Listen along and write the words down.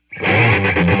All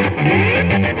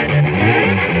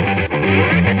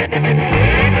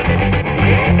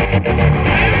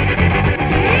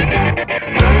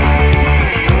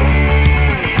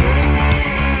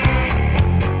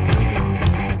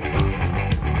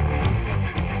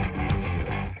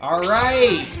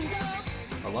right.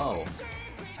 Hello.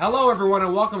 Hello, everyone,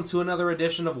 and welcome to another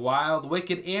edition of Wild,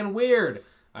 Wicked, and Weird.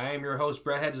 I am your host,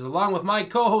 Brett Hedges, along with my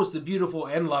co-host, the beautiful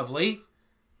and lovely.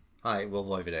 Hi, Will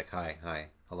Voivodek. Hi.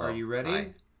 Hello. Are you ready?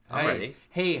 Hi. I'm ready.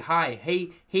 Hey, hi.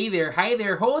 Hey there. Hi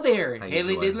there. Ho there. How you Hey,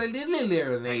 doing? diddly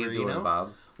there. How you doing,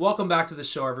 Bob? Welcome back to the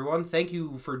show, everyone. Thank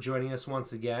you for joining us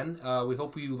once again. We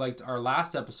hope you liked our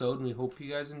last episode, and we hope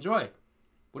you guys enjoy.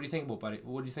 What do you think about, buddy?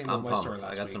 What do you think about my story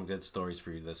last week? I got some good stories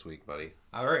for you this week, buddy.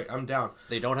 All right, I'm down.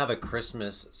 They don't have a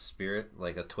Christmas spirit,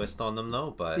 like a twist on them,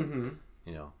 though, but, you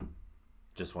know,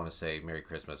 just want to say Merry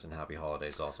Christmas and Happy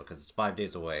Holidays also, because it's 5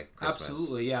 days away, Christmas.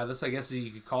 Absolutely, yeah. This, I guess you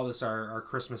could call this our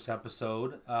Christmas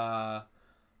episode.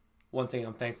 One thing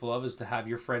I'm thankful of is to have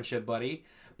your friendship, buddy.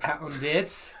 Pound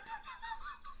it.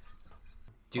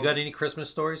 Do you got any Christmas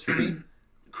stories for me?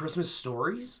 Christmas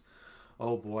stories?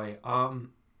 Oh, boy.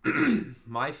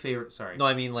 My favorite. Sorry. No,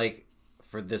 I mean like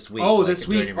for this week. Oh, like, this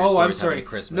week. Oh, I'm sorry.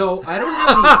 Christmas. No, I don't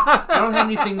have. I don't have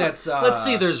anything that's. Let's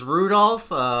see. There's Rudolph.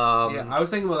 Yeah, I was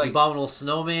thinking about like Abominable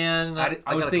Snowman.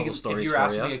 I was thinking if you were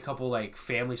asking me a couple like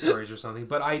family stories or something,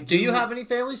 but I do. Do you have any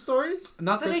family stories?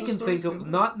 Not that Christmas I can think stories? of.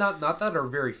 Not that are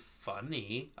very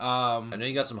funny. I know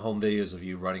you got some home videos of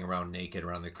you running around naked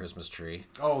around the Christmas tree.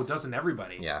 Oh, doesn't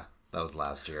everybody? Yeah. That was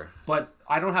last year. But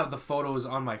I don't have the photos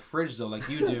on my fridge though, like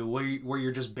you do, where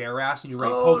you're just bare ass and you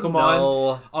write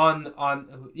Pokemon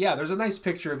on. Yeah, there's a nice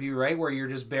picture of you, right, where you're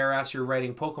just bare ass. You're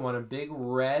writing Pokemon in big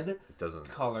red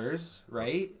colors,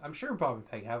 right? I'm sure Bob and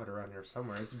Peg have it around here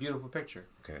somewhere. It's a beautiful picture.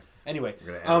 Okay. Anyway,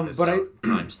 we're gonna edit this out.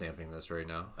 I'm stamping this right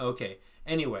now. Okay.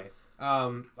 Anyway,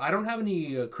 I don't have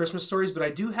any Christmas stories, but I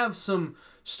do have some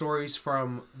stories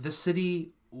from the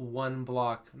city.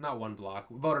 Not one block,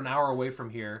 about an hour away from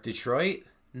here. Detroit?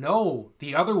 No,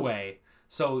 the other way.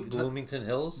 So Bloomington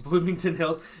Hills? Bloomington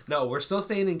Hills. No, we're still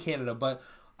staying in Canada, but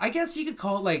I guess you could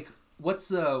call it like what's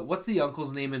the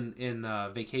uncle's name in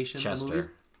Vacation?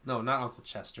 Chester. No, not Uncle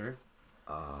Chester.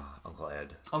 Uncle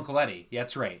Ed. Uncle Eddie. Yeah,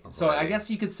 that's right. Uncle so Eddie. I guess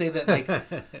you could say that like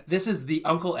this is the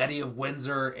Uncle Eddie of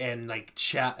Windsor and like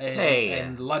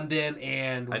and London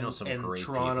and I know some great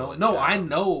Toronto. people in No,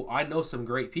 Chatham. I know some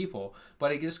great people,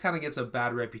 but it just kind of gets a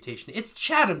bad reputation. It's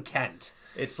Chatham, Kent.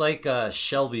 It's like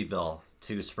Shelbyville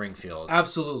to Springfield.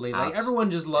 Absolutely. Like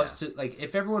everyone just loves to like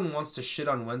if everyone wants to shit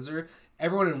on Windsor,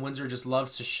 everyone in Windsor just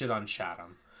loves to shit on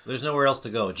Chatham. There's nowhere else to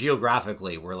go.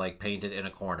 Geographically, we're like painted in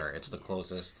a corner. It's the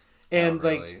closest. And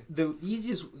like really. the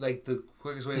easiest, like the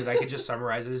quickest way that I could just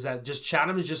summarize it is that just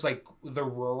Chatham is just like the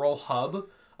rural hub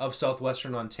of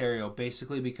southwestern Ontario,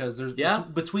 basically because there's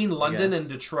between London and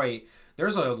Detroit,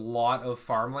 there's a lot of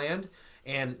farmland,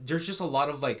 and there's just a lot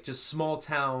of like just small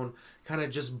town kind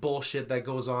of just bullshit that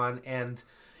goes on. And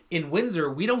in Windsor,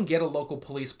 we don't get a local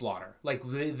police blotter. Like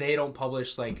they don't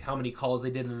publish like how many calls they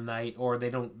did in the night, or they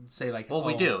don't say like. Well,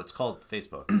 we do. It's called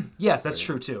Facebook. Yes, that's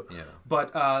true too. Yeah.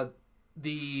 But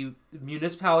the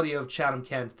municipality of Chatham,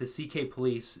 Kent, the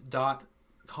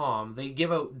ckpolice.com, they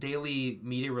give out daily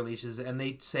media releases, and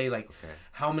they say like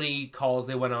how many calls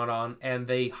they went out on, and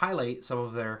they highlight some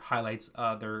of their highlights,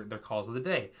 their calls of the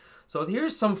day. So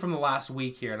here's some from the last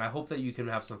week here, and I hope that you can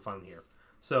have some fun here.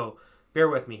 So bear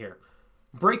with me here.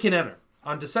 Break and enter.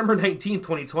 On December 19,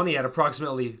 2020, at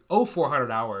approximately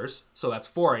 0400 hours, so that's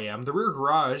 4 a.m., the rear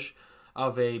garage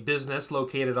of a business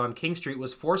located on King Street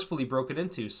was forcefully broken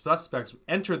into. Suspects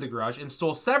entered the garage and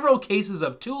stole several cases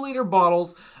of 2-liter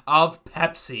bottles of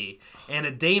Pepsi and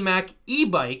a Daymac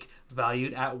e-bike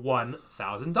valued at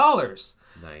 $1,000.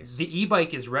 Nice. The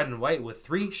e-bike is red and white with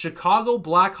 3 Chicago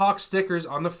Blackhawk stickers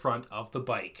on the front of the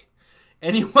bike.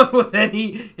 Anyone with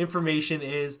any information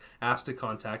is asked to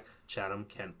contact Chatham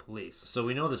Kent Police. So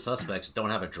we know the suspects don't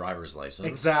have a driver's license.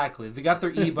 Exactly. They got their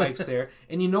e-bikes there.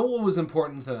 And you know what was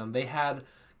important to them? They had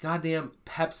goddamn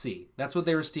Pepsi. That's what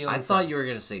they were stealing. I thought you were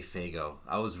going to say Faygo.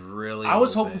 I was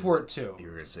hoping for it too. You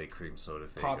were going to say cream soda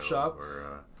Faygo. Pop Shop.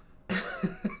 Or,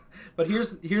 But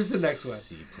here's the next one.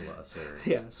 C+. Or...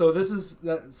 Yeah. So this is...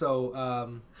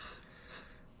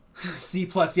 C+,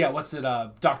 yeah, what's it,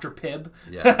 Dr. Pibb?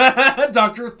 Yeah.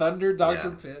 Dr. Thunder, Dr.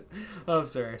 Pibb. Oh, I'm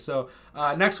sorry. So,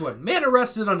 next one. Man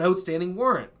arrested on outstanding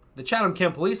warrant. The Chatham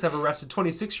Kent Police have arrested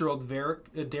 26-year-old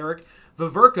Derek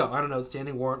Viverka on an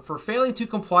outstanding warrant for failing to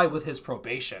comply with his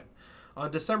probation. On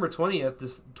December 20th,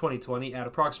 2020, at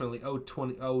approximately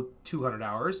 0200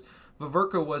 hours,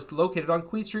 Viverka was located on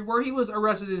Queen Street, where he was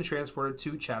arrested and transported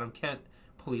to Chatham Kent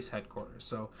Police Headquarters.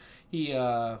 So, he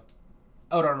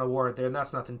out on a warrant there, and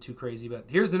that's nothing too crazy. But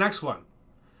here's the next one.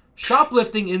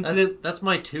 Shoplifting incident. That's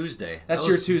my Tuesday. That's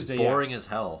your Tuesday, boring as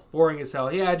hell. Boring as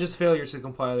hell. Yeah, just failures to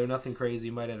comply. They're nothing crazy.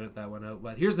 Might edit that one out.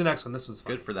 But here's the next one. This was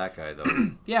fun. Good for that guy,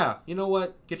 though. Yeah, you know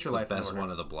what? Get your life in order. Best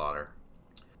one of the blotter.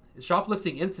 The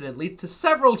shoplifting incident leads to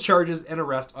several charges and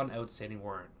arrest on outstanding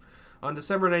warrant. On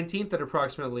December 19th at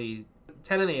approximately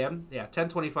 10 a.m.,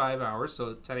 10:25 hours,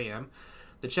 so 10 a.m.,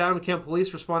 the Chatham-Kent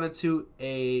police responded to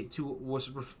a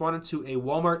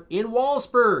Walmart in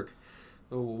Wallaceburg.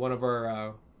 One of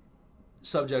our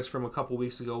subjects from a couple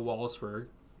weeks ago, Wallaceburg.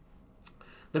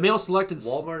 The male selected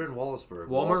Walmart in Wallaceburg.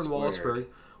 Walmart in Wallaceburg.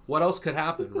 What else could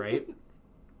happen, right?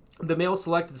 The male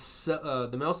selected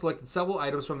several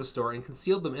items from the store and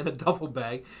concealed them in a duffel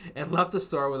bag and left the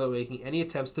store without making any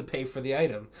attempts to pay for the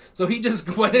item. So he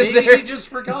just went in there. Maybe he just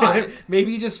forgot.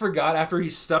 Maybe he just forgot after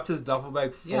he stuffed his duffel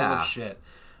bag full of shit.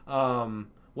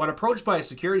 When approached by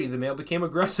security, the male became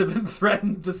aggressive and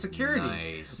threatened the security.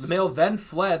 Nice. The male then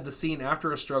fled the scene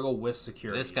after a struggle with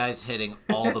security. This guy's hitting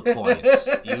all the points.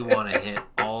 You want to hit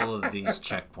all of these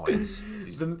checkpoints.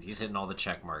 He's hitting all the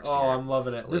check marks here. I'm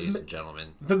loving it. Ladies and gentlemen.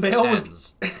 The male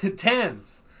was...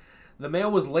 Tens. The male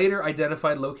was later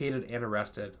identified, located, and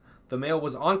arrested. The male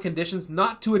was on conditions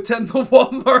not to attend the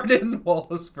Walmart in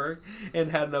Wallaceburg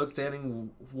and had an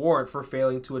outstanding warrant for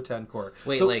failing to attend court.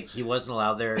 Wait, so, he wasn't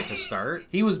allowed there to start?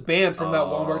 He was banned from that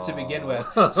Walmart to begin with.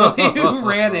 So he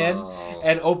ran in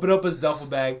and opened up his duffel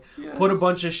bag, put a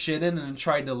bunch of shit in, and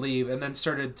tried to leave, and then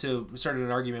started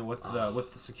an argument with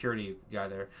the security guy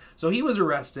there. So he was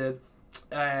arrested,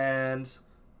 and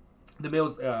the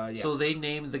male's So they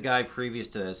named the guy previous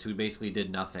to this who basically did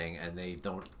nothing, and they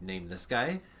don't name this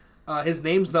guy? His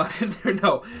name's not in there,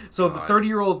 no. So the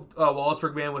 30-year-old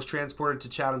Wallaceburg man was transported to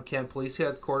Chatham-Kent Police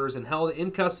Headquarters and held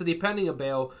in custody pending a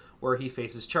bail where he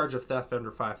faces charge of theft under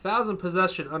 $5,000,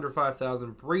 possession under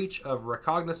 $5,000, breach of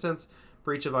recognizance,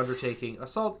 breach of undertaking,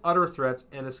 assault, utter threats,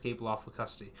 and escape lawful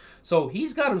custody. So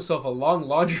he's got himself a long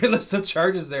laundry list of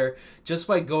charges there just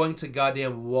by going to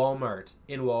goddamn Walmart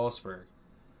in Wallaceburg.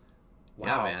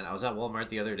 Wow. Yeah, man. I was at Walmart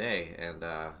the other day, and...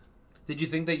 Did you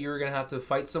think that you were going to have to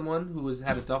fight someone who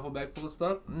had a duffel bag full of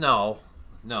stuff? No.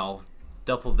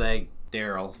 Duffel bag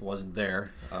Daryl wasn't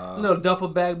there. Little duffel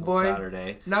bag boy.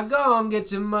 Saturday. Now go and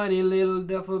get your money, little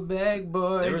duffel bag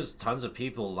boy. There was tons of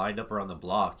people lined up around the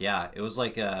block. Yeah, it was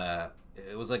like a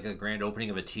grand opening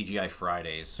of a TGI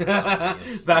Fridays or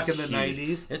something. Back in the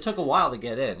 90s. It took a while to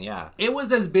get in, yeah. It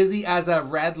was as busy as a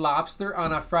Red Lobster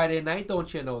on a Friday night,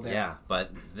 don't you know that? Yeah,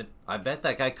 but I bet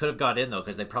that guy could have got in, though,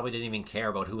 because they probably didn't even care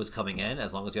about who was coming in,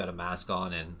 as long as you had a mask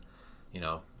on and,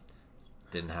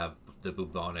 didn't have the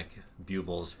bubonic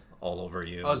bubles all over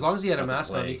you. Oh, as long as you had a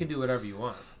mask on, you can do whatever you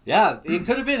want. Yeah, it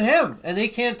could have been him, and they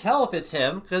can't tell if it's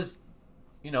him, because,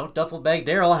 Duffel Bag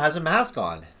Daryl has a mask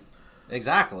on.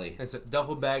 Exactly. It's a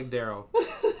duffel bag Daryl.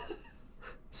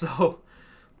 So,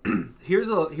 here's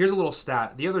a little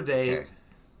stat. The other day,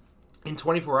 in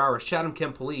 24 hours,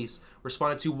 Chatham-Kent Police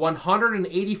responded to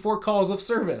 184 calls of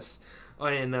service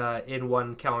in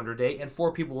one calendar day, and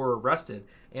 4 people were arrested.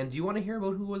 And do you want to hear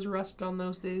about who was arrested on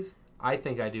those days? I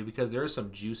think I do, because there's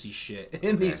some juicy shit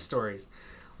in these stories.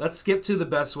 Let's skip to the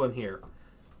best one here.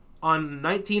 On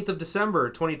 19th of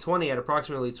December 2020 at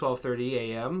approximately 12:30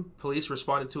 a.m., police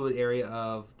responded to an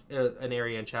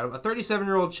area in Chatham. A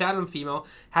 37-year-old Chatham female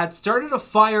had started a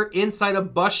fire inside a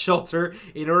bus shelter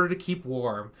in order to keep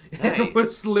warm. Nice. It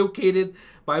was located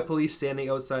by police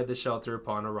standing outside the shelter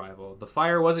upon arrival. The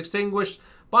fire was extinguished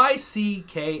by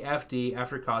CKFD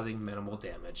after causing minimal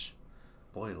damage.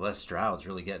 Boy, Les Stroud's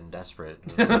really getting desperate.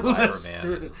 Survivor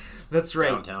Man. That's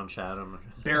right. Downtown Chatham.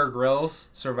 Bear Grylls,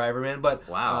 Survivor Man. But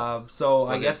wow. So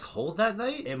was I guess it cold that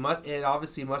night? It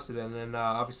obviously must have been. And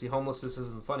obviously homelessness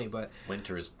isn't funny, but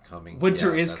winter is coming.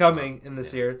 Winter is coming in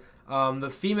this year.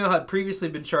 The female had previously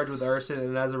been charged with arson,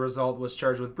 and as a result was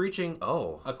charged with breaching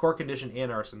a court condition and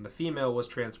arson. The female was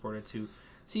transported to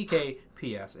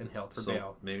CKPS and held for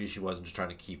bail. Maybe she wasn't just trying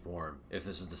to keep warm. If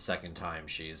this is the second time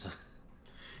she's...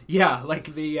 Yeah,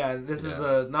 this is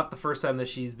not the first time that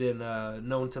she's been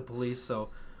known to police, so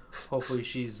hopefully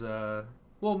she's...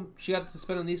 she got to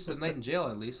spend at least a night in jail,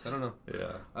 at least. I don't know.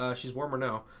 Yeah. She's warmer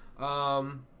now.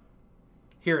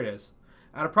 Here it is.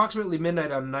 At approximately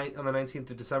midnight on the 19th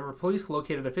of December, police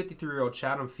located a 53-year-old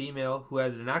Chatham female who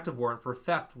had an active warrant for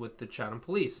theft with the Chatham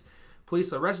police.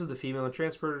 Police arrested the female and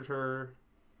transported her...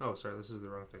 Oh, sorry, this is the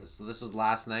wrong thing. So this was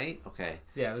last night? Okay.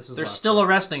 Yeah, this was They're still night.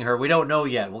 Arresting her. We don't know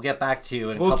yet. We'll get back to you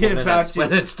in a couple minutes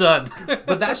when it's done.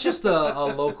 But that's just a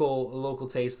local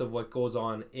taste of what goes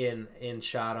on in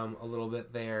Chatham a little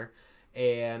bit there.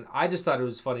 And I just thought it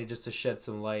was funny just to shed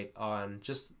some light on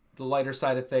just the lighter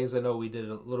side of things. I know we did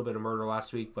a little bit of murder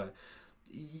last week, but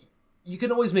you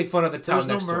can always make fun of the town next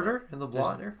door. There's no murder in the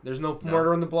blotter? There's no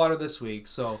murder in the blotter this week,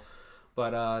 so...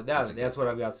 But that's what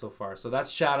I've got so far. So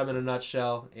that's Chatham in a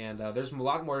nutshell, and there's a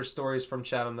lot more stories from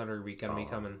Chatham that are going to be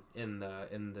coming in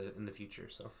the future.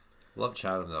 So love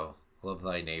Chatham though. Love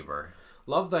thy neighbor.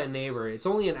 Love thy neighbor. It's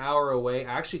only an hour away.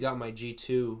 I actually got my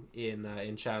G2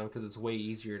 in Chatham because it's way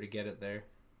easier to get it there.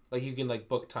 Like you can like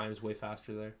book times way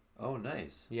faster there. Oh,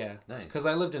 nice. Yeah, nice. Because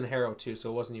I lived in Harrow too,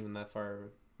 so it wasn't even that far.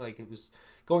 Like it was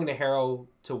going to Harrow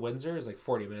to Windsor is like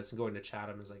 40 minutes, and going to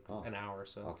Chatham is like an hour.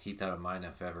 So I'll keep that in mind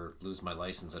if I ever lose my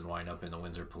license and wind up in the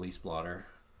Windsor police blotter.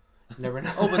 Never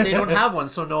know. Oh, but they don't have one,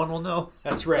 so no one will know.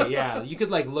 That's right. Yeah, you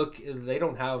could like look. They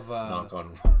don't have. Knock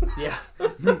on. Yeah.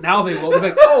 Now they will be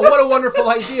like, oh, what a wonderful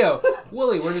idea,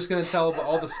 Willie. We're just gonna tell about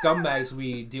all the scumbags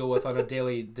we deal with on a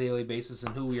daily basis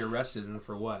and who we arrested and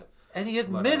for what. And he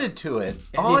admitted to it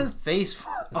on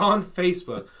Facebook. On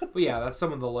Facebook. But yeah, that's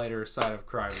some of the lighter side of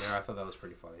crime there. I thought that was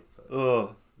pretty funny.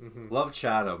 Oh, love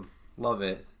Chatham. Love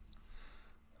it.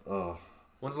 Oh.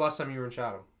 When's the last time you were in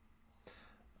Chatham?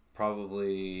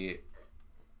 Probably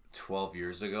 12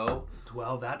 years ago.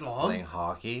 12, that long? Playing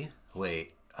hockey.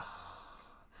 Wait.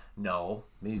 No,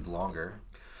 maybe longer.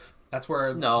 That's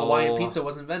where Hawaiian pizza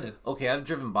was invented. Okay, I've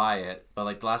driven by it, but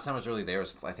like the last time I was really there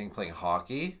was I think playing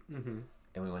hockey. Mm-hmm.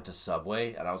 And we went to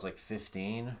Subway, and I was like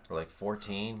 15 or like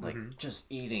 14, like just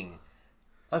eating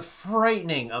a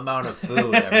frightening amount of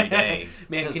food every day.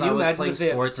 Man, can you I was imagine playing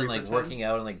sports and like working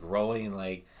out and like growing and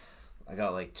like I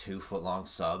got like 2-foot-long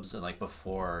subs, and like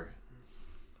before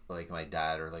like my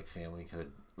dad or like family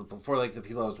before like the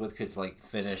people I was with could like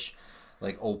finish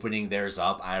like opening theirs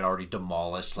up, I had already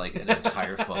demolished like an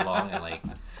entire foot long, and like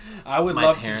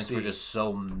my parents were just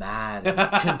so mad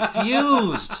and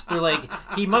confused. They're like,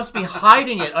 he must be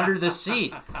hiding it under the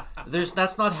seat.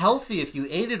 That's not healthy if you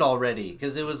ate it already,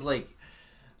 because it was like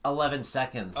 11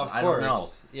 seconds. I don't know.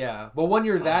 Yeah, but when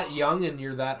you're that young and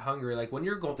you're that hungry, like when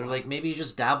you're going, they're like, maybe he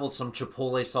just dabbled some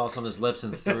Chipotle sauce on his lips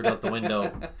and threw it out the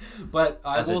window. But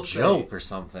as a joke or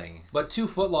something. But 2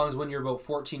 footlongs when you're about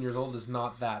 14 years old is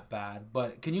not that bad.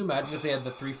 But can you imagine if they had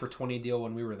the 3 for $20 deal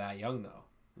when we were that young though?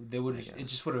 They would. It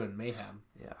just would have been mayhem.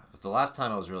 Yeah, but the last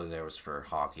time I was really there was for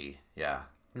hockey. Yeah.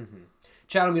 Mm-hmm.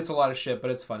 Chatham gets a lot of shit,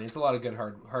 but it's funny. It's a lot of good,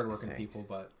 hard-working people.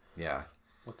 But yeah.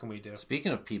 What can we do?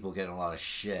 Speaking of people getting a lot of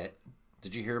shit,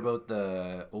 did you hear about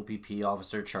the OPP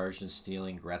officer charged in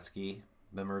stealing Gretzky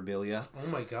memorabilia? Oh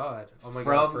my god! From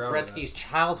Gretzky's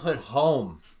childhood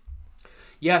home.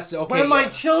 Yes. Okay. Where my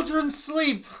children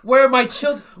sleep. Where my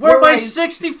children. Where my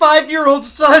 65-year-old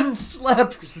son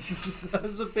slept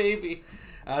as a baby.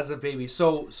 As a baby.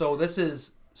 So this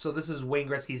is Wayne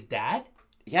Gretzky's dad.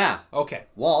 Yeah. Okay.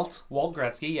 Walt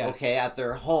Gretzky, yes. Okay, at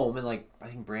their home in like I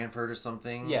think Brantford or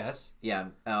something. Yes. Yeah.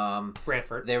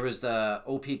 Brantford. There was the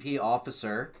OPP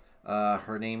officer.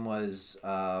 Her name was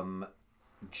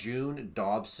June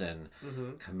Dobson,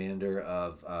 commander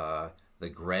of the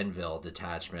Grenville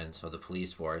detachment of the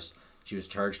police force. She was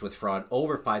charged with fraud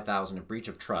over $5,000 in breach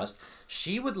of trust.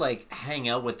 She would like hang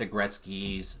out with the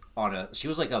Gretzkys she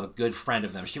was like a good friend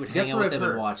of them. She would hang out with them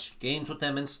and watch games with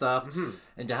them and stuff. Mm-hmm.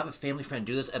 And to have a family friend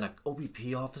do this and an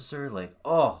OPP officer, like,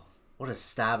 oh, what a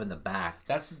stab in the back.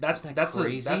 That's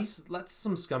crazy. That's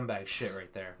some scumbag shit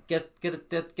right there. Get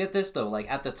this though, like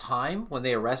at the time when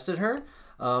they arrested her,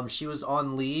 she was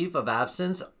on leave of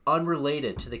absence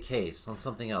unrelated to the case on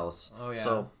something else. Oh yeah.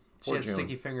 So she had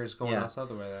sticky fingers going outside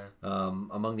the way there.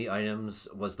 Among the items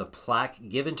was the plaque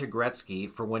given to Gretzky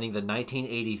for winning the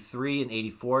 1983 and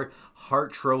 84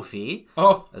 Hart Trophy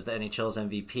as the NHL's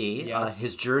MVP. Yes.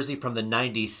 His jersey from the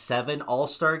 97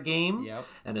 All-Star Game. Yep.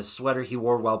 And a sweater he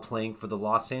wore while playing for the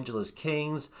Los Angeles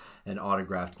Kings. And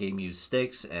autographed game-used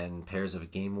sticks and pairs of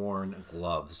game-worn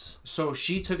gloves. So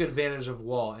she took advantage of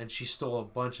Walt and she stole a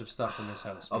bunch of stuff from his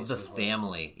house. Of the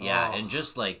family. Yeah, and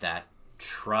just like that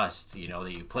trust, that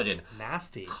you put in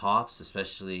nasty cops,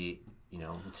 especially in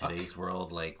today's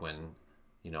world, like when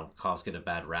cops get a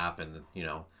bad rap and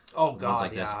ones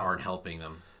like this aren't helping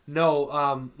them.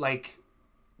 No,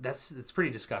 that's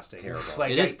pretty disgusting. Terrible. Like,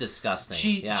 it is disgusting.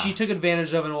 She took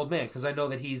advantage of an old man because I know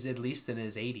that he's at least in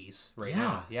his 80s right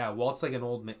now. Yeah, Walt's like an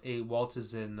old man. Walt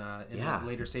is in the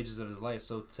later stages of his life,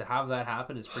 so to have that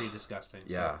happen is pretty disgusting.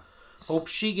 Yeah. So hope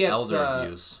she gets elder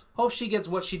abuse. Hope she gets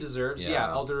what she deserves. Yeah,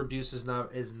 elder abuse is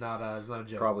not a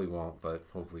joke. Probably won't, but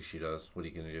hopefully she does. What are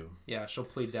you gonna do? Yeah, she'll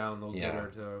plead down. They'll get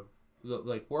her to.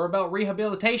 Like, we're about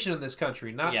rehabilitation in this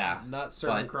country, not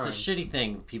certain crimes. It's a shitty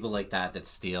thing. People like that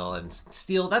steal.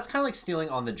 That's kind of like stealing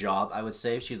on the job, I would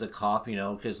say. If she's a cop,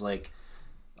 because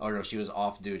she was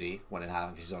off duty when it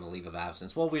happened because she's on a leave of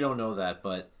absence. Well, we don't know that,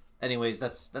 but anyways,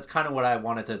 that's kind of what I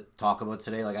wanted to talk about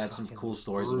today. Like, I had some fucking cool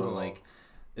stories brutal. about like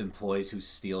employees who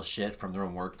steal shit from their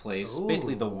own workplace. Ooh.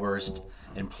 Basically, the worst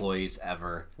employees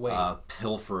ever. Wait.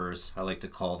 Pilferers, I like to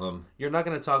call them. You're not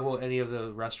going to talk about any of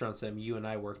the restaurants that you and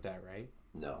I worked at, right?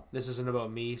 No. This isn't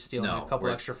about me stealing No, a couple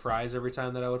we're- extra fries every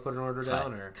time that I would put an order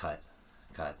down, or Cut.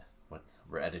 What?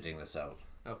 We're editing this out.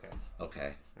 okay,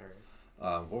 Okay. all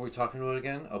right. What were we talking about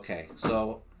again? Okay,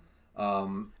 so,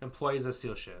 Employees that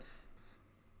steal shit.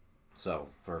 so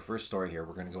for our first story here,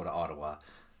 we're going to go to Ottawa,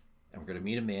 and we're going to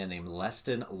meet a man named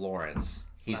Leston Lawrence.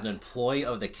 He's an employee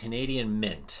of the Canadian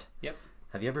Mint. Yep.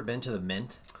 Have you ever been to the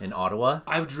Mint in Ottawa?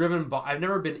 I've driven by. I've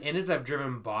never been in it. I've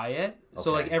driven by it.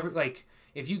 So Okay.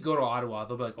 if you go to Ottawa,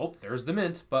 they'll be like, "Oh, there's the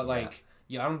Mint," but I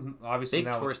don't obviously Big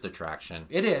now. tourist attraction.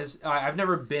 It is. I've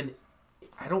never been.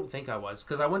 I don't think I was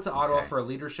because I went to Ottawa Okay. for a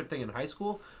leadership thing in high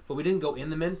school, but we didn't go in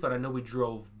the Mint. But I know we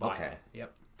drove by. Okay. It.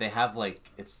 Yep. They have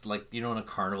it's like, in a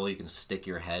carnival you can stick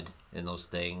your head in those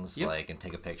things, Yep. and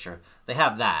take a picture. They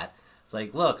have that. It's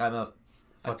like, look, I'm a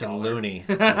fucking dollar. loony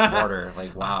reporter.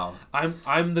 Like, wow.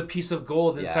 I'm the piece of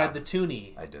gold inside Yeah. the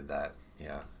toonie. I did that.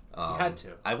 Yeah. You had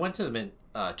to. I went to the Mint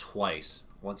twice.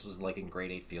 Once was like in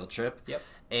grade 8 field trip. Yep.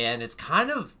 And it's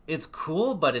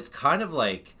cool, but it's kind of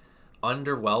like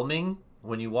underwhelming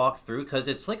when you walk through because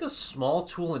it's like a small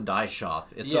tool and die shop.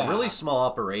 It's a really small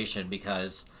operation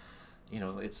because,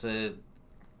 it's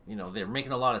they're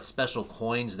making a lot of special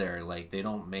coins there. Like, they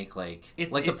don't make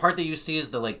the part that you see is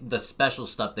the special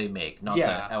stuff they make, not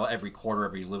every quarter,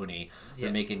 every loony.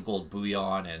 They're making gold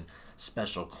bullion and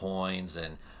special coins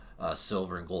and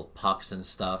silver and gold pucks and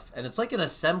stuff. And it's like an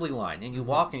assembly line. And you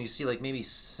walk and you see maybe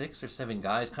 6 or 7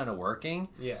 guys kind of working.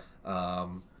 Yeah.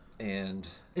 And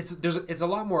It's a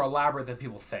lot more elaborate than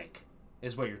people think,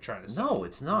 is what you're trying to say. no,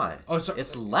 it's not. Oh, so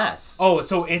it's less. Oh,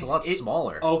 so it's a lot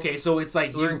smaller. Okay, so it's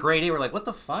like We're in grade 8. We're like, what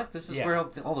the fuck? This is Yeah. where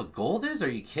all the gold is? Are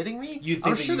you kidding me? you'd think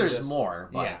I'm that sure you're there's just- more.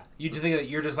 But Yeah, you'd think that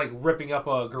you're just ripping up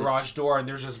a garage door and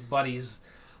there's just buddies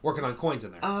working on coins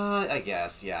in there. I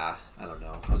guess, yeah. I don't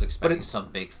know. I was expecting some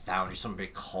big foundry, some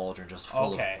big cauldron just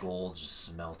full of gold just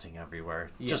smelting everywhere.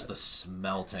 Yeah. Just the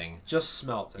smelting. Just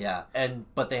smelting. Yeah,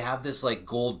 but they have this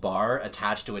gold bar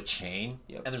attached to a chain,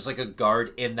 Yep. and there's a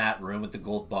guard in that room with the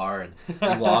gold bar, and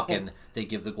you walk and they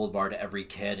give the gold bar to every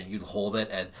kid, and you hold it,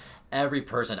 and every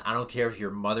person, I don't care if you're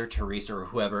Mother Teresa or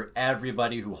whoever,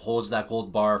 everybody who holds that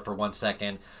gold bar for 1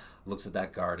 second looks at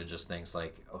that guard and just thinks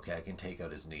okay, I can take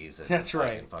out his knees and That's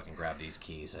right. I can fucking grab these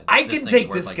keys and I this can thing's take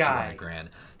worth this guy. 200 grand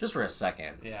just for a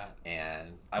second. Yeah.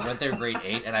 And I went there grade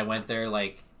 8 and I went there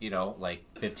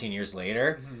 15 years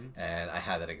later and I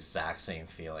had that exact same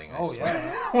feeling. I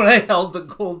swear, when I held the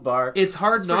gold bar. It's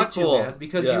hard not to, cool. man,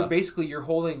 because you're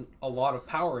holding a lot of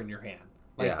power in your hand.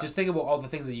 Just think about all the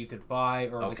things that you could buy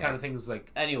or the kind of things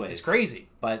Anyways, it's crazy.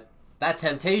 But that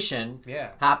temptation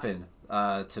happened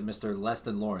to Mr.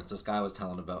 Leston Lawrence. This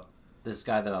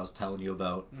guy that I was telling you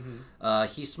about.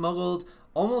 He smuggled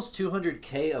almost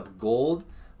 200K of gold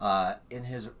in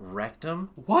his rectum.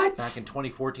 What? Back in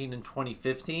 2014 and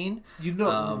 2015.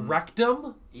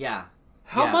 Rectum? Yeah.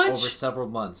 How much? Over several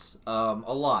months. A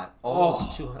lot.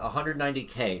 Almost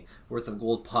 190K worth of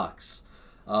gold pucks.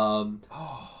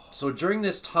 So during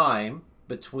this time,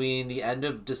 between the end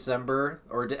of December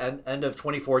or end of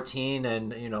 2014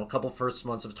 and a couple first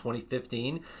months of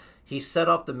 2015, he set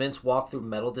off the Mint's walk-through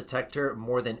metal detector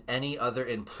more than any other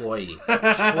employee,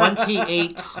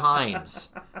 28 times.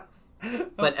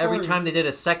 But every time they did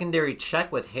a secondary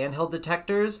check with handheld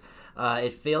detectors,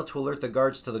 it failed to alert the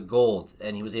guards to the gold,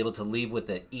 and he was able to leave with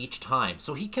it each time.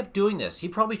 So he kept doing this. He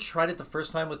probably tried it the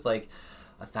first time with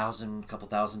couple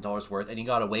 $1,000 worth, and he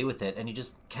got away with it, and he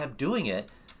just kept doing it.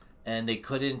 And they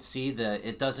couldn't see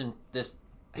this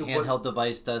handheld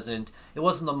device doesn't. It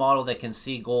wasn't the model that can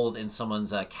see gold in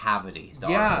someo's cavity.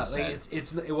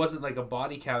 It wasn't like a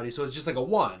body cavity, so it's just like a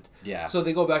wand. Yeah. So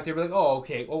they go back there and be like, oh,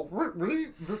 okay, oh, really?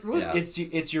 Yeah.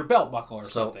 It's your belt buckle or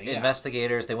something. So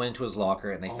investigators, they went into his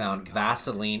locker and they found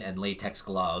Vaseline and latex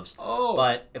gloves. Oh.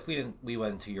 But if we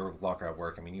went into your locker at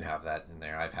work, I mean, you have that in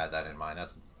there. I've had that in mine.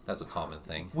 That's a common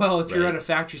thing. Well, if you're at a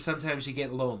factory, sometimes you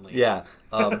get lonely. Yeah.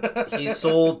 He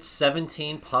sold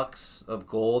 17 pucks of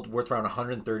gold worth around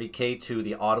 130K to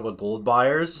the Ottawa gold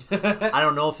buyers. I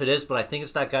don't know if it is, but I think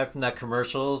it's that guy from that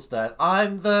commercials that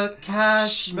I'm the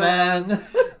cash man.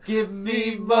 Give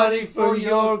me money for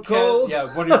your gold.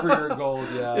 Yeah, money for your gold.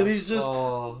 Yeah. And he's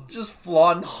just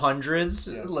flaunting hundreds.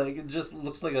 Yeah. It just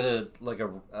looks like a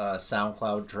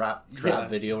SoundCloud trap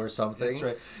video or something. That's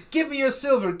right. Give me your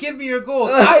silver. Give me your gold.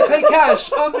 I pay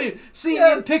cash. On me. See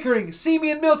me in Pickering. See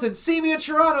me in Milton. See me in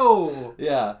Toronto.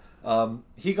 Yeah.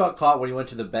 He got caught when he went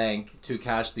to the bank to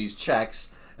cash these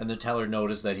checks. and the teller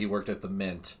noticed that he worked at the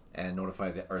Mint and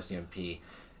notified the RCMP.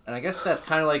 And I guess that's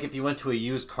kind of like if you went to a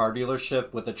used car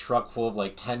dealership with a truck full of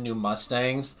like 10 new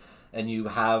Mustangs, and you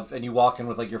walk in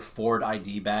with like your Ford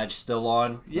ID badge still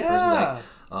on. Yeah. The person's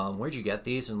like, where'd you get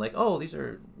these? And like, oh, these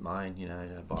are mine. You know,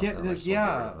 I bought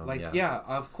them.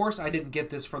 Of course I didn't get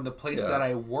this from the place that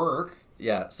I work.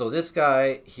 Yeah, so this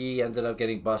guy, he ended up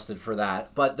getting busted for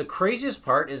that. But the craziest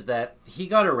part is that he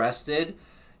got arrested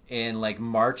in like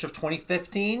March of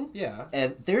 2015. Yeah.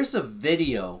 And there's a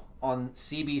video on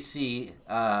CBC,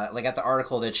 like at the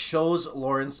article, that shows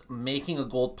Lawrence making a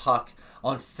gold puck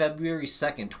on February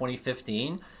 2nd,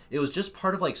 2015. It was just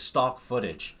part of like stock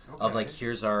footage of like,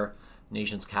 here's our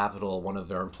nation's capital, one of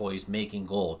their employees making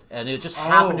gold. And it just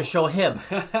happened to show him.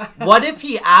 What if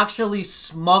he actually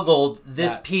smuggled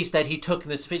this piece that he took in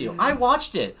this video? I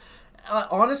watched it.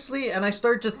 Honestly, and I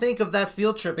started to think of that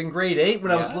field trip in grade 8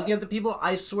 when I was looking at the people.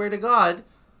 I swear to God,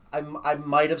 I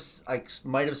might have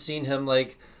seen him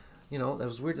like, you know, that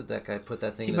was weird that guy put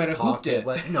that thing in his pocket. He might have hooked it.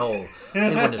 But no, they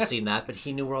wouldn't have seen that. But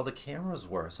he knew where all the cameras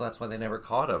were, so that's why they never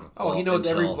caught him. Oh, he knows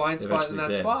every blind spot in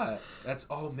that spot. That's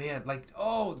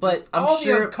but I'm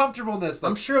sure the uncomfortableness.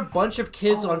 I'm sure a bunch of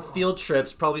kids on field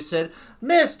trips probably said,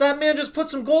 "Miss, that man just put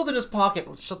some gold in his pocket."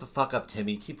 Well, shut the fuck up,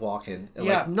 Timmy. Keep walking. And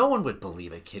like, no one would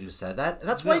believe a kid who said that.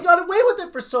 That's why he got away with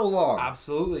it for so long.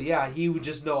 Absolutely, yeah. He would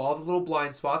just know all the little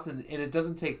blind spots, and it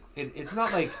doesn't take. It's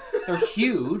not like they're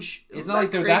huge. It's not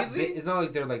like they're crazy? That. It's not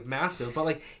like they're like massive. But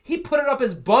like he put it up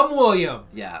his bum, William.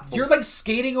 Yeah, you're like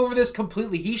skating over this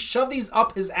completely. He shoved these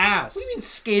up his ass. What do you mean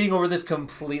skating over this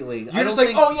completely? You're just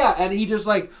like, and he just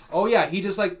like, he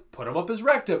just like put him up his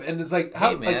rectum, and it's like,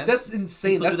 how, like that's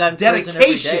insane. That's that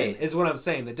dedication, is what I'm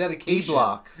saying. The dedication.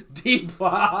 D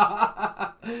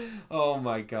block. Oh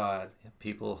my God.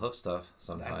 People hoof stuff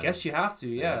sometimes. I guess you have to.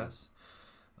 Yes.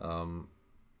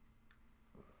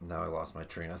 Now I lost my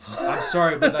train of thought. I'm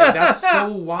sorry, but like, that's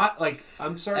so what? Like,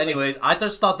 I'm sorry. Anyways, I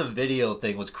just thought the video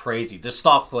thing was crazy. The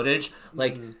stock footage,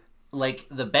 like. Like,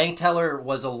 the bank teller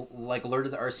was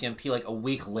alerted the RCMP like a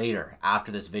week later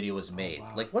after this video was made. Oh,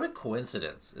 wow. Like, what a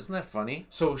coincidence! Isn't that funny?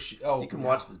 So you can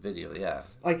watch this video. Yeah.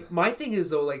 Like, my thing is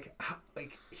though, like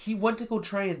he went to go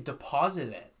try and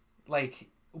deposit it. Like,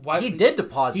 why he did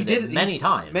deposit it many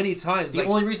times. Many times. The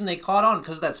only reason they caught on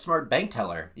because of that smart bank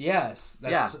teller. Yes.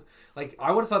 Like,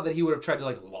 I would have thought that he would have tried to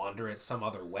like launder it some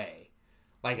other way.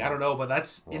 Like, I don't know, but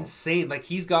that's insane. Like,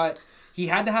 he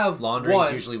had to have laundering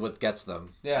is usually what gets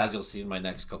them. Yeah. As you'll see in my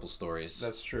next couple stories.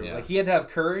 That's true. Yeah. Like, he had to have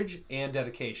courage and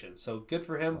dedication. So good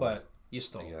for him, but you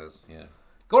stole. Yes, yeah.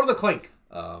 Go to the clink.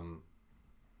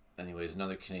 Anyways,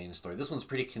 another Canadian story. This one's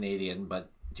pretty Canadian, but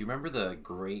do you remember the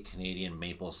Great Canadian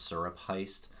Maple Syrup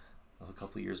heist of a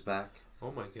couple years back?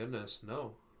 Oh my goodness,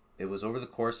 no. It was over the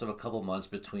course of a couple months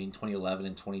between 2011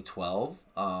 and 2012.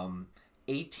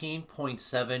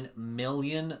 $18.7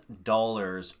 million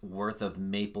worth of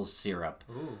maple syrup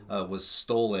was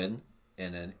stolen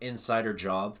in an insider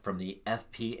job from the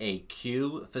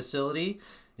FPAQ facility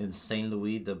in Saint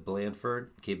Louis de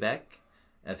Blanford, Quebec.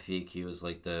 FPAQ is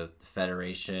like the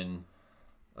Federation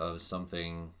of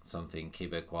something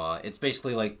Quebecois. It's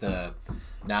basically like the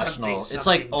national. It's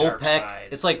like OPEC.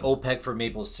 It's like OPEC for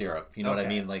maple syrup. You know what I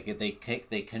mean? Like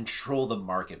they control the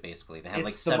market basically. They have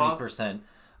like 70%.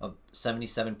 Of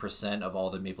 77% of all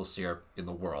the maple syrup in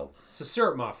the world. It's a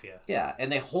syrup mafia. Yeah,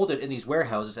 and they hold it in these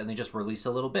warehouses and they just release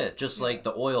a little bit, just like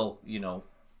the oil,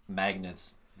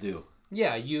 magnets do.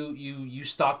 Yeah, you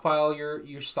stockpile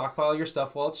your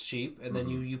stuff while it's cheap, and then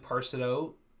you parse it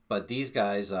out. But these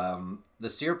guys, the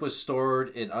syrup was stored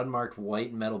in unmarked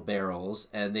white metal barrels,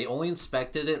 and they only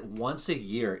inspected it once a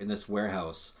year in this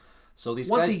warehouse. So these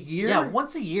once guys, a year? Yeah,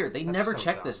 once a year. They never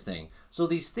checked this thing. So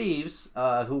these thieves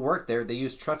who worked there, they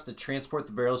used trucks to transport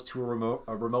the barrels to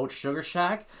a remote sugar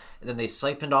shack, and then they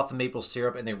siphoned off the maple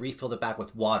syrup and they refilled it back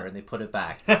with water and they put it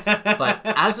back. But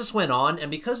as this went on,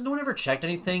 and because no one ever checked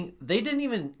anything, they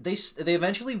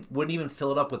eventually wouldn't even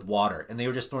fill it up with water, and they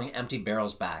were just throwing empty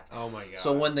barrels back. Oh my God.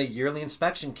 So when the yearly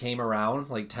inspection came around,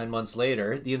 like 10 months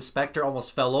later, the inspector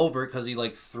almost fell over because he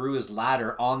like threw his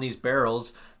ladder on these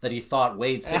barrels that he thought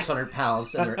weighed 600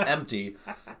 pounds and they're empty.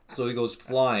 So he goes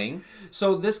flying.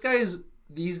 So these guys,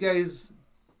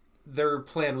 their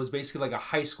plan was basically like a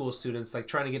high school students like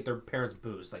trying to get their parents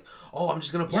booze. Like, oh, I'm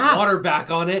just gonna put water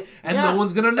back on it, and no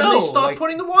one's gonna know. And they stopped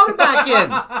putting the water back in.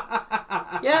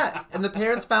 Yeah, and the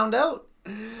parents found out,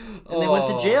 and they went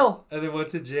to jail.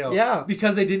 Yeah,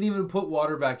 because they didn't even put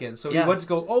water back in. So he went to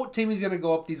go. Oh, Timmy's gonna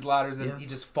go up these ladders, and he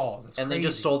just falls. That's crazy. They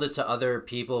just sold it to other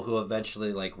people who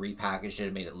eventually like repackaged it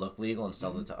and made it look legal and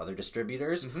sold it to other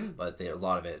distributors. But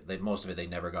most of it they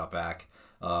never got back.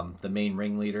 The main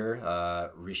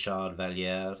ringleader, Richard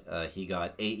Valliere, he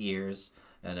got 8 years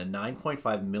and a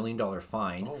 $9.5 million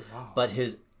fine. Oh, wow. But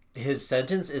his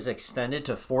sentence is extended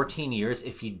to 14 years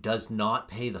if he does not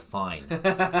pay the fine. I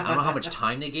don't know how much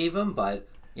time they gave him, but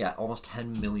yeah, almost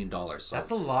 $10 million. So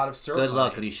That's a lot of syrup. good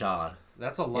luck, Richard.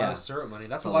 That's a lot Yeah. of syrup money.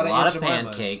 That's A a lot lot of of Aunt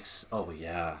Jemimas. pancakes. Oh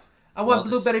yeah. I want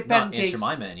Well, it's blueberry not pancakes. Aunt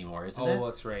Jemima anymore, isn't it? Oh,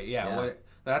 that's right. Yeah. Yeah.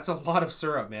 That's a lot of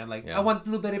syrup, man. Like, Yeah. I want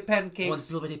blueberry pancakes. I want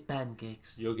blueberry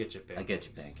pancakes. You'll get your pancakes. I get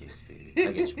you pancakes, baby.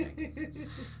 I get you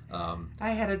pancakes.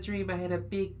 I had a dream. I had a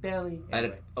big belly.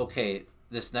 Anyway. Okay,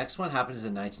 this next one happens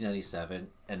in 1997.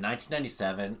 In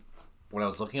 1997, when I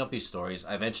was looking up these stories,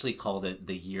 I eventually called it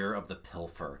the year of the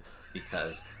pilfer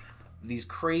because these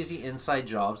crazy inside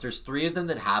jobs, there's 3 of them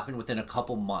that happened within a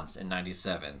couple months in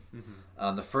 97.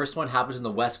 The first one happens in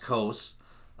the West Coast.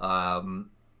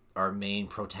 Our main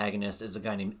protagonist is a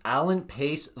guy named Alan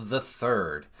Pace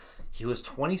III. He was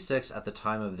 26 at the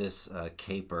time of this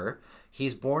caper.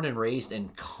 He's born and raised in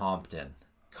Compton.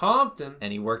 Compton.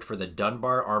 And he worked for the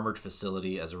Dunbar Armored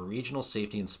Facility as a regional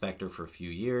safety inspector for a few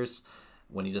years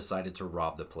when he decided to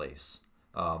rob the place.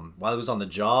 While he was on the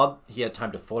job, he had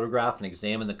time to photograph and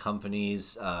examine the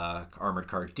company's armored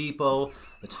car depot,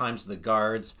 the times of the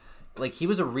guards. Like, he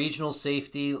was a regional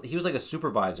safety, he was like a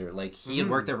supervisor. Like, he had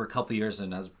worked there for a couple years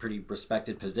and has a pretty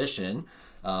respected position.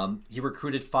 He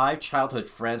recruited 5 childhood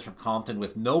friends from Compton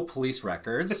with no police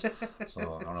records. So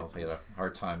I don't know if he had a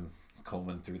hard time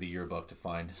combing through the yearbook to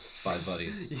find 5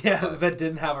 buddies. Yeah, that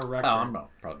didn't have a record. No,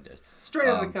 probably did. Straight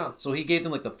out of the count. So he gave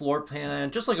them like the floor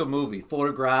plan, just like a movie,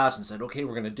 photographs, and said, "Okay,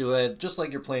 we're gonna do it, just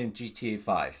like you're playing GTA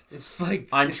 5." It's like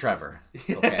I'm Trevor.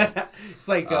 Okay. It's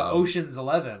like Ocean's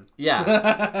 11.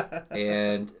 Yeah.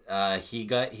 And he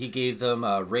gave them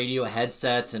radio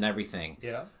headsets and everything.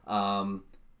 Yeah. But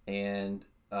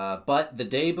the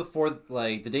day before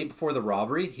the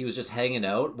robbery, he was just hanging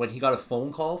out when he got a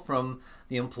phone call from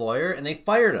the employer, and they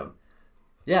fired him.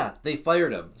 Yeah, they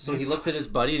fired him. So he looked at his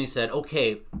buddy and he said,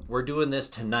 "Okay, we're doing this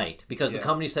tonight," because the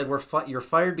company said, "You're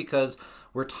fired because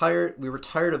we were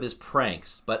tired of his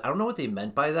pranks." But I don't know what they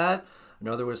meant by that.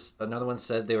 Another one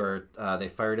said they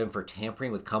fired him for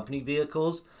tampering with company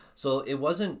vehicles. So it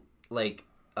wasn't like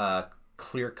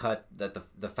clear cut that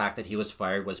the fact that he was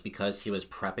fired was because he was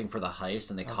prepping for the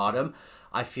heist and they caught him.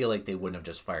 I feel like they wouldn't have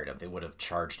just fired him. They would have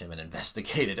charged him and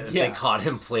investigated it if they caught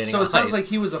him planning a heist. So it sounds like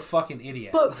he was a fucking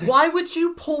idiot. But why would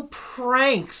you pull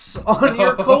pranks on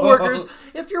your coworkers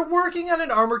if you're working at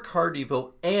an armored car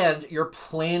depot and you're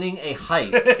planning a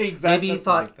heist? Exactly. Maybe he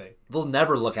thought, they'll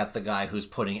never look at the guy who's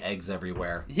putting eggs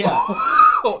everywhere. Yeah.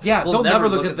 Yeah, they'll never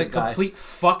look at the complete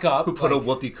fuck up. Who put a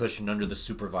whoopee cushion under the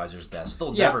supervisor's desk.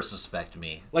 They'll never suspect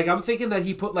me. Like, I'm thinking that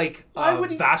he put, like,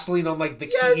 he... Vaseline on, like,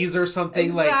 the keys or something.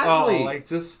 Exactly. Like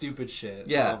just stupid shit.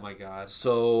 Yeah. Oh, my God.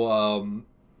 So, and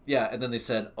then they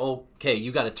said, "Okay,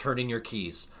 you got to turn in your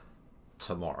keys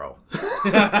tomorrow."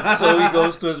 So he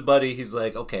goes to his buddy. He's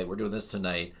like, "Okay, we're doing this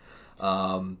tonight."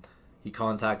 He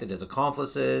contacted his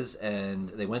accomplices, and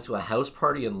they went to a house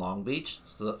party in Long Beach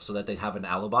so that they'd have an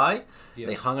alibi. Yeah.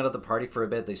 They hung out at the party for a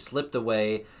bit. They slipped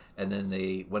away, and then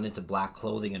they went into black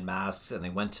clothing and masks, and they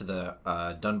went to the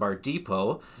Dunbar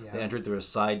Depot. Yeah. They entered through a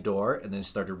side door, and then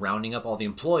started rounding up all the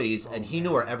employees, and he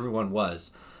knew where everyone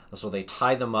was. So they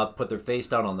tied them up, put their face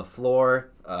down on the floor,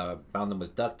 bound them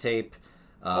with duct tape.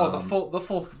 The full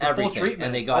treatment.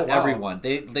 And they got everyone.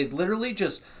 They literally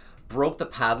just broke the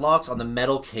padlocks on the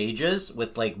metal cages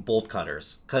with like bolt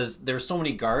cutters because there's so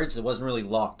many guards, it wasn't really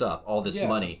locked up, all this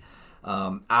money.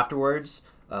 Afterwards,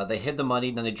 they hid the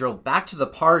money, then they drove back to the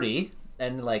party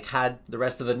and like had the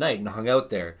rest of the night and hung out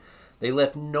there. They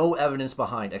left no evidence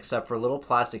behind except for a little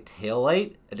plastic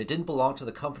taillight, and it didn't belong to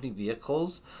the company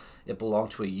vehicles. It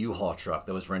belonged to a U-Haul truck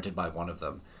that was rented by one of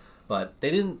them. But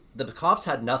the cops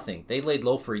had nothing. They laid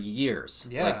low for years.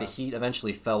 Yeah. Like, the heat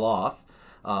eventually fell off.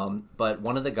 But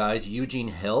one of the guys, Eugene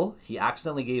Hill, he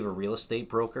accidentally gave a real estate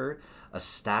broker a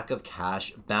stack of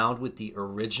cash bound with the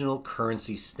original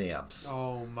currency stamps.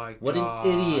 Oh my God. What an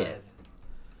idiot.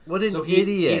 What an idiot.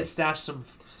 He had stashed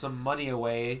some money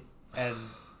away and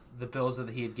the bills that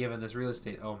he had given this real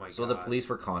estate. Oh my God. So the police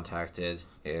were contacted,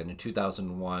 and in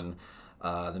 2001,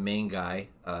 the main guy,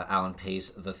 Alan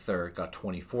Pace III, got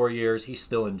 24 years. He's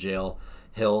still in jail.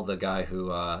 Hill, the guy who...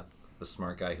 the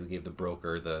smart guy who gave the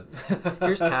broker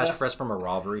here's cash fresh from a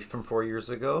robbery from 4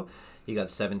 years ago. He got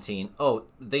 17. Oh,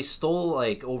 they stole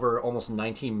like over almost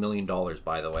 $19 million,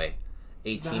 by the way.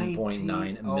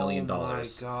 $18.9 million. Oh my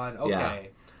God. Okay. Yeah.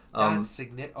 That's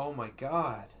significant. Oh my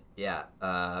God. Yeah.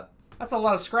 That's a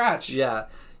lot of scratch. Yeah.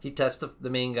 The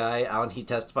main guy, Alan, he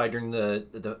testified during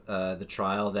the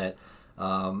trial that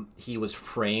He was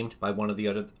framed by one of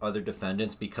the other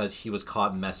defendants because he was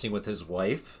caught messing with his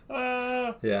wife.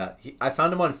 Yeah, I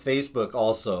found him on Facebook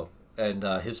also, and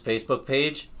his Facebook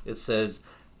page, it says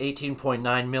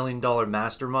 $18.9 million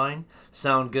mastermind.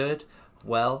 Sound good?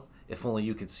 Well, if only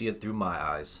you could see it through my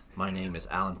eyes. My name is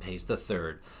Alan Pace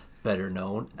III, better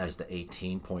known as the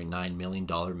 $18.9 million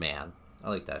man. I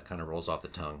like that. Kind of rolls off the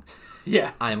tongue.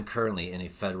 Yeah. I am currently in a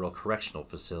federal correctional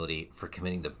facility for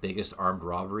committing the biggest armed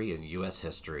robbery in U.S.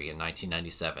 history in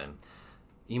 1997.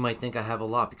 You might think I have a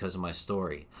lot because of my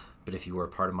story, but if you were a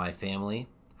part of my family,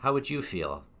 how would you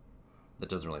feel? That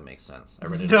doesn't really make sense. I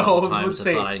read it a couple times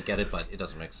and thought I didn't get it, but it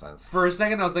doesn't make sense. For a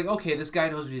second, I was like, okay, this guy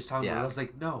knows what he's talking about. I was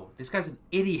like, no, this guy's an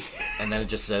idiot. And then it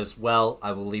just says, well,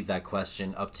 I will leave that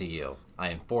question up to you. I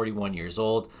am 41 years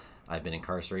old. I've been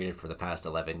incarcerated for the past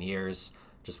 11 years.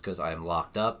 Just because I am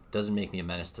locked up doesn't make me a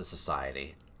menace to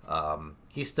society.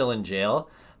 He's still in jail,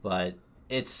 but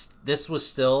this was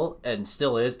still and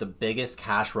still is the biggest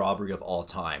cash robbery of all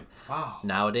time. Wow.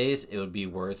 Nowadays, it would be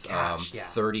worth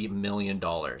 $30 million.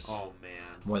 Oh, man.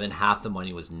 More than half the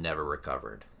money was never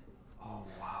recovered. Oh,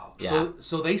 wow. Yeah.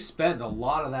 So they spend a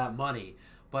lot of that money,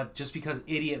 but just because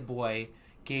Idiot Boy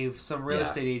gave some real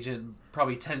estate agent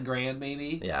probably 10 grand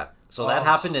maybe. Yeah. So that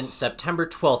happened in September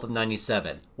 12th of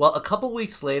 97. Well, a couple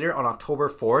weeks later, on October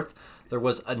 4th, there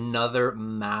was another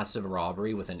massive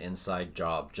robbery with an inside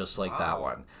job, just like that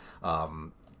one.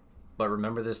 But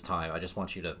remember this time, I just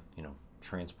want you to,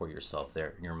 transport yourself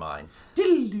there in your mind.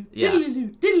 Yeah.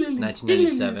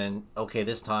 1997. Okay,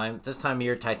 this time of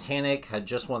year, Titanic had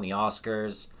just won the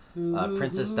Oscars.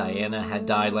 Princess Diana had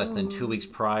died less than 2 weeks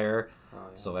prior.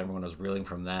 So everyone was reeling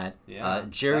from that. Yeah,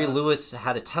 Jerry Lewis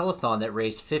had a telethon that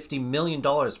raised $50 million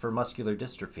for muscular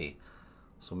dystrophy.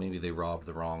 So maybe they robbed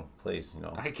the wrong place,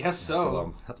 I guess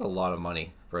so. That's a lot of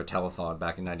money for a telethon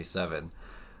back in 97.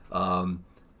 Have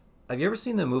you ever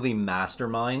seen the movie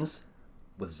Masterminds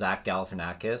with Zach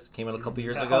Galifianakis? Came out a couple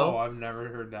years ago. Oh, I've never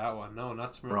heard that one. No,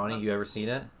 not smart. Ronnie, you ever seen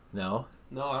it? No?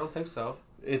 No, I don't think so.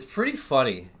 It's pretty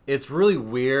funny. It's really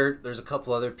weird. There's a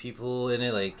couple other people in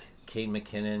it, like Kate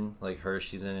McKinnon, like her,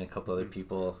 she's in it, a couple other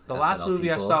people. The last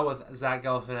movie I saw with Zach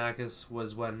Galifianakis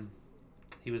was when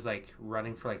he was like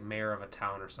running for like mayor of a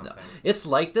town or something. No. It's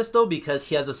like this though because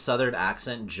he has a southern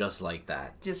accent just like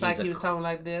that. Just like he was talking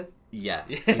like this? Yeah,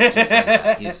 he's just like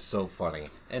that. He's so funny.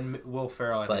 And Will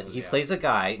Ferrell, But he plays a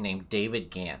guy named David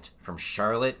Gant from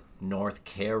Charlotte, North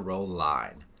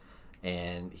Carolina.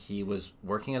 And he was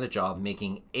working at a job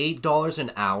making $8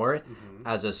 an hour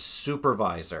as a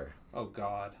supervisor. Oh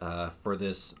God! For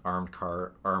this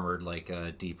armored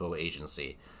depot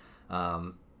agency,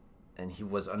 and he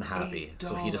was unhappy, $8.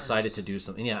 So he decided to do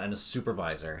something. Yeah, and a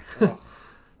supervisor.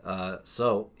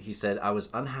 So he said, "I was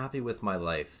unhappy with my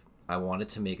life. I wanted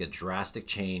to make a drastic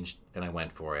change, and I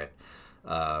went for it.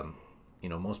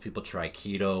 Most people try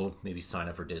keto, maybe sign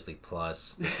up for Disney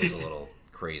Plus. This was a little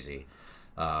crazy."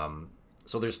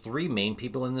 So there's three main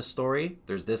people in this story.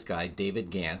 There's this guy,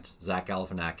 David Gant, Zach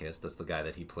Galifianakis. That's the guy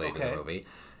that he played in the movie.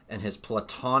 And his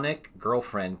platonic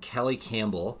girlfriend, Kelly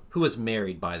Campbell, who was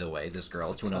married, by the way, this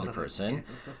girl, to another person.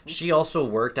 She also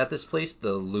worked at this place,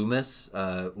 the Loomis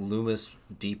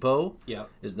Depot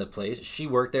is the place. She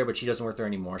worked there, but she doesn't work there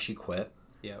anymore. She quit.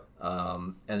 Yep.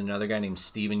 And another guy named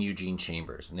Stephen Eugene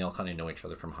Chambers. And they all kind of know each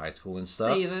other from high school and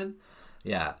stuff. Steven.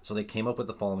 Yeah, so they came up with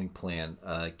the following plan.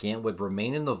 Gant would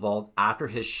remain in the vault after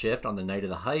his shift on the night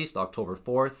of the heist, October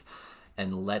 4th,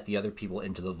 and let the other people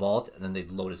into the vault, and then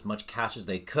they'd load as much cash as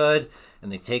they could,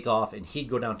 and they'd take off, and he'd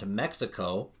go down to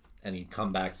Mexico, and he'd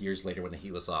come back years later when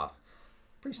he was off.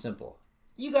 Pretty simple.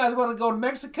 You guys want to go to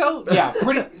Mexico? Yeah,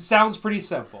 sounds pretty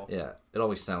simple. Yeah, it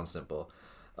always sounds simple.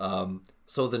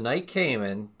 So the night came,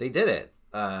 and they did it.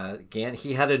 Gant,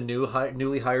 he had a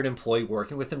newly hired employee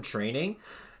working with him training,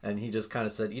 and he just kind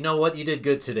of said, "You know what? You did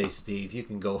good today, Steve. You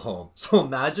can go home." So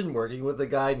imagine working with a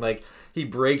guy and he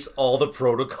breaks all the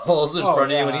protocols in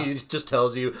front of you, and he just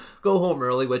tells you, "Go home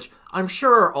early," which I'm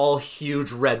sure are all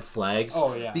huge red flags.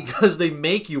 Oh, yeah. Because they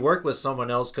make you work with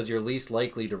someone else because you're least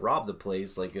likely to rob the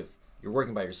place, like if you're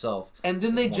working by yourself. And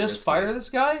then they just risky. fire this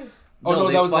guy?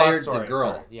 No, that was fired the last story. the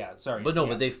girl. Sorry. Yeah, sorry. But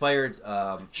but they fired...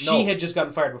 she had just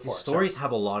gotten fired before. The stories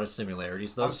have a lot of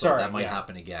similarities, though, so that might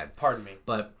happen again. Pardon me.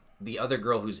 But the other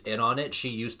girl who's in on it, she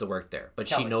used to work there. But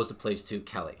Kelly. She knows the place too.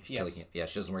 Kelly. Yes. Kelly, yeah,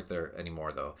 she doesn't work there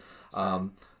anymore, though.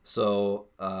 So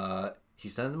he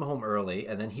sent them home early,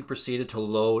 and then he proceeded to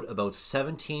load about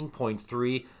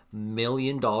 $17.3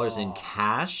 million in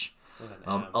cash.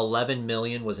 $11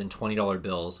 million was in $20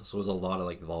 bills, so it was a lot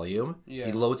of volume. Yeah.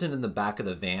 He loads it in the back of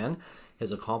the van.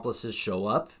 His accomplices show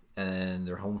up, and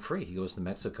they're home free. He goes to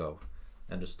Mexico.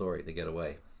 End of story. They get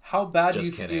away. How bad Just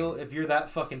do you kidding. feel if you're that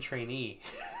fucking trainee?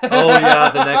 Oh, yeah,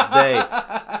 the next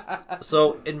day.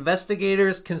 So,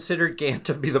 investigators considered Gant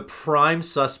to be the prime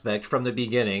suspect from the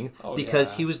beginning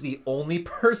because he was the only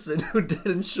person who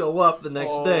didn't show up the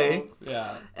next day.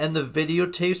 Yeah. And the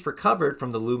videotapes recovered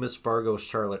from the Loomis Fargo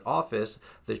Charlotte office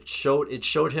that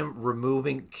showed him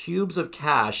removing cubes of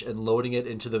cash and loading it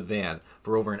into the van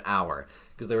for over an hour.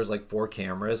 Because there was like 4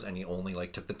 cameras and he only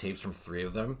like took the tapes from 3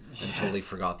 of them and totally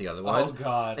forgot the other one. Oh,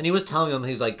 God. And he was telling them,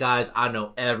 he's like, guys, I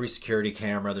know every security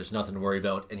camera. There's nothing to worry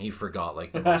about. And he forgot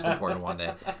like the most important one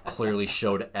that clearly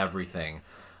showed everything.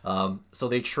 So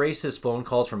they traced his phone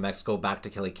calls from Mexico back to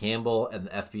Kelly Campbell, and the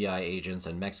FBI agents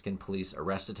and Mexican police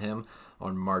arrested him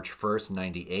on March 1st,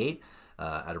 98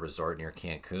 at a resort near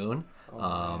Cancun.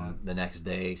 The next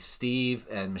day, Steve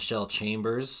and Michelle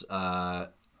Chambers...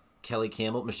 Kelly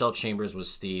Campbell, Michelle Chambers was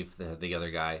Steve, the other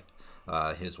guy,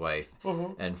 his wife,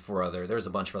 and there was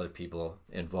a bunch of other people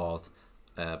involved.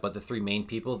 But the 3 main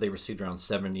people, they received around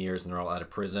 7 years and they're all out of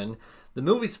prison. The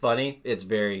movie's funny.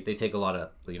 They take a lot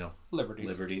of,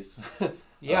 liberties.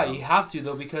 Yeah, you have to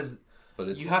though, because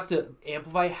you have to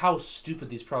amplify how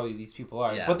stupid these people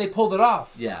are. Yeah. But they pulled it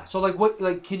off. Yeah. So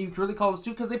can you really call them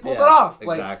stupid? Because they pulled it off.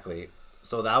 Exactly.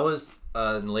 So that was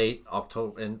in late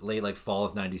fall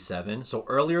of 97. So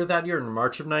earlier that year, in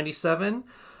March of 97,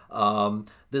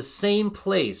 the same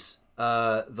place,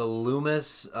 the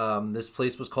Loomis, this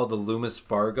place was called the Loomis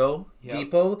Fargo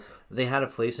Depot. They had a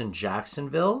place in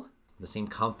Jacksonville. The same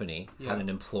company had an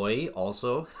employee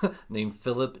also named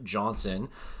Philip Johnson,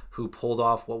 who pulled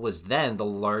off what was then the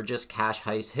largest cash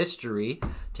heist history,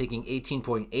 taking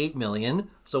 $18.8 million.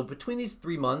 So between these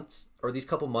 3 months, or these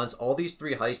couple months, all these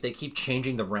 3 heists, they keep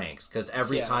changing the ranks. Because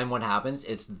every time one happens,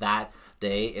 it's that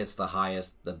day, it's the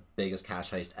highest, the biggest cash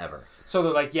heist ever. So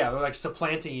they're like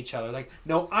supplanting each other. Like,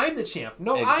 no, I'm the champ.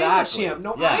 No, exactly. I'm the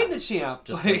champ. No, I'm the champ.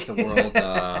 Just like the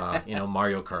world,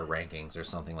 Mario Kart rankings or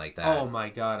something like that. Oh my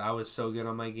God, I was so good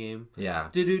on my game. Yeah.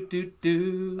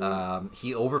 Do.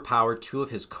 He overpowered 2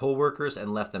 of his co-workers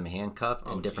and left them handcuffed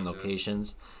in different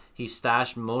locations. He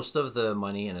stashed most of the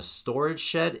money in a storage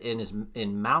shed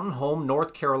in Mountain Home,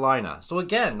 North Carolina. So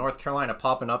again, North Carolina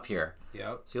popping up here.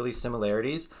 Yep. See all these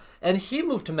similarities? And he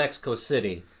moved to Mexico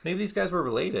City. Maybe these guys were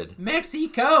related.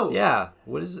 Mexico! Yeah.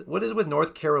 What is with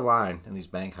North Carolina and these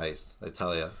bank heists? I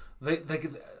tell you.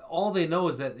 All they know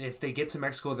is that if they get to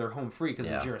Mexico, they're home free because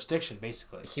of jurisdiction,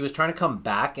 basically. He was trying to come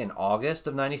back in August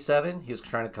of 97. He was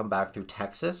trying to come back through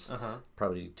Texas,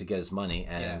 probably to get his money,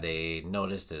 and they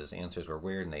noticed his answers were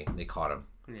weird, and they caught him.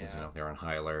 Because, they were on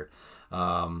high alert.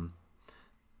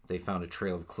 They found a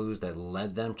trail of clues that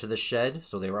led them to the shed,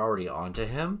 so they were already onto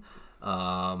him.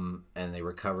 And they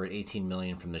recovered $18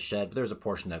 million from the shed, but there's a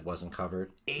portion that wasn't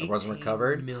covered. It wasn't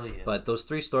recovered. Million. But those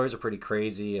 3 stories are pretty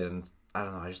crazy, and I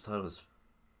don't know. I just thought it was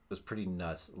pretty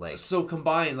nuts. Like, so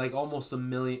combined, like almost $1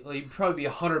 million, like probably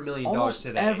 $100 million almost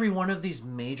today. Every one of these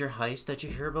major heists that you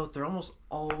hear about, they're almost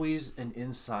always an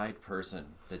inside person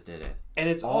that did it, and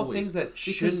it's all things that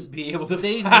shouldn't be able to.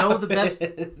 They know the best.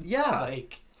 Yeah,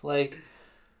 like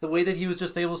the way that he was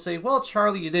just able to say, "Well,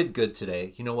 Charlie, you did good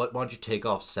today. You know what? Why don't you take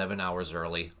off 7 hours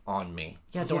early on me?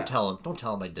 Yeah, don't tell him. Don't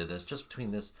tell him I did this. Just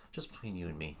between you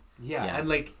and me." Yeah, and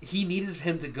like he needed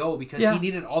him to go because he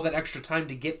needed all that extra time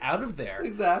to get out of there.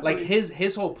 Exactly. Like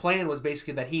his whole plan was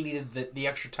basically that he needed the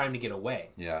extra time to get away.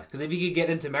 Yeah. Because if he could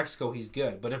get into Mexico, he's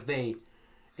good. But if they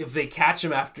catch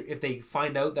him if they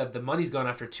find out that the money's gone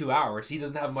after 2 hours, he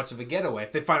doesn't have much of a getaway.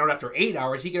 If they find out after 8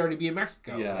 hours, he could already be in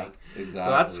Mexico. Yeah, exactly.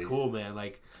 So that's cool, man.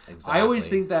 Like. Exactly. I always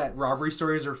think that robbery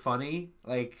stories are funny,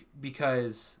 like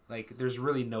because like there's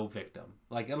really no victim,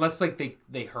 like unless like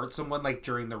they hurt someone like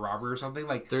during the robbery or something.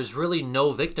 Like there's really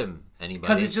no victim. Anybody?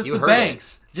 Because it's just the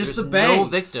banks, just the banks. No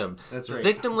victim. That's right.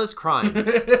 Victimless crime.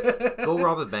 Go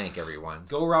rob a bank, everyone.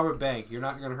 Go rob a bank. You're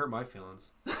not gonna hurt my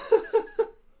feelings.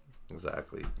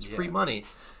 Exactly. It's free money.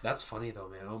 That's funny though,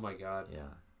 man. Oh my God. Yeah.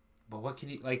 But what can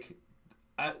you like?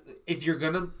 If you're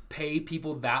gonna pay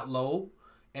people that low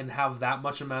and have that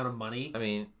much amount of money, I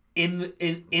mean,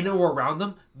 in or around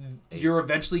them, you're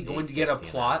eventually going to get a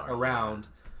plot around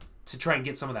to try and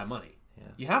get some of that money. Yeah.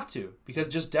 You have to, because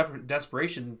just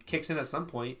desperation kicks in at some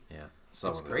point. Yeah,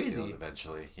 it's crazy.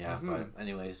 Eventually, yeah. Mm-hmm. But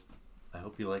anyways, I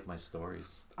hope you like my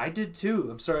stories. I did too.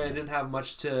 I'm sorry I didn't have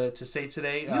much to say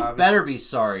today. You better be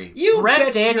sorry. You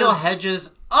Brett Daniel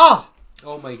Hedges. Oh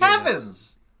my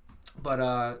heavens! But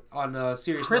on a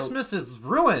serious Christmas note, is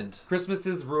ruined. Christmas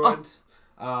is ruined.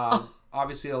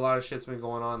 Obviously, a lot of shit's been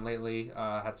going on lately.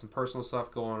 Had some personal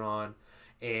stuff going on,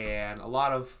 and a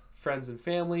lot of friends and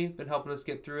family been helping us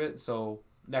get through it. So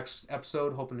next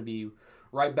episode, hoping to be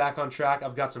right back on track.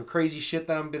 I've got some crazy shit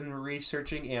that I've been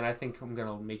researching, and I think I'm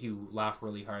gonna make you laugh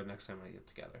really hard next time I get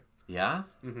together. Yeah?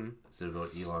 Mm-hmm. Is it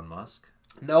about Elon Musk?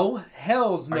 No,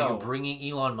 hells no. Are you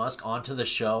bringing Elon Musk onto the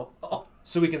show? Oh.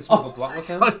 So we can smoke a blunt with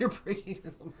him? God, you're bringing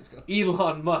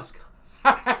Elon Musk.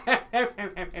 Yes.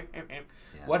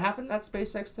 What happened to that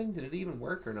SpaceX thing? Did it even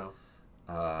work or no?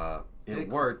 It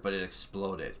worked, but it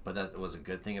exploded. But that was a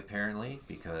good thing, apparently,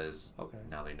 because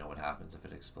now they know what happens if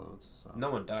it explodes. So. No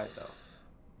one died, though.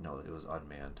 No, it was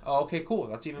unmanned. Oh, okay, cool.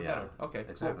 That's even better. Okay,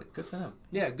 exactly. Cool. Good for them.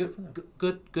 Yeah, good for them.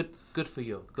 Good for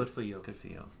you. Good for you. Good for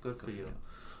you. Good for you.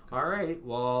 All right.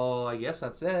 Well, I guess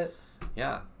that's it.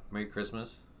 Yeah. Merry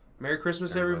Christmas. Merry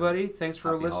Christmas, everybody. Thanks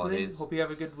for Happy listening. holidays. Hope you have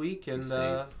a good week. And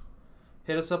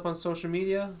hit us up on social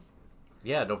media.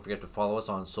 Yeah, don't forget to follow us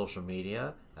on social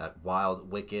media at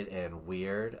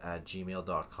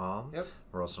wildwickedandweird@gmail.com. Yep.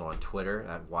 We're also on Twitter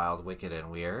at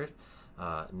wildwickedandweird.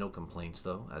 No complaints,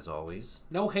 though, as always.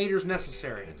 No haters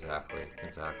necessary. Exactly.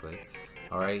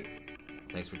 All right.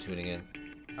 Thanks for tuning in.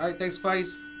 All right. Thanks,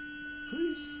 Vice.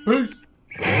 Peace.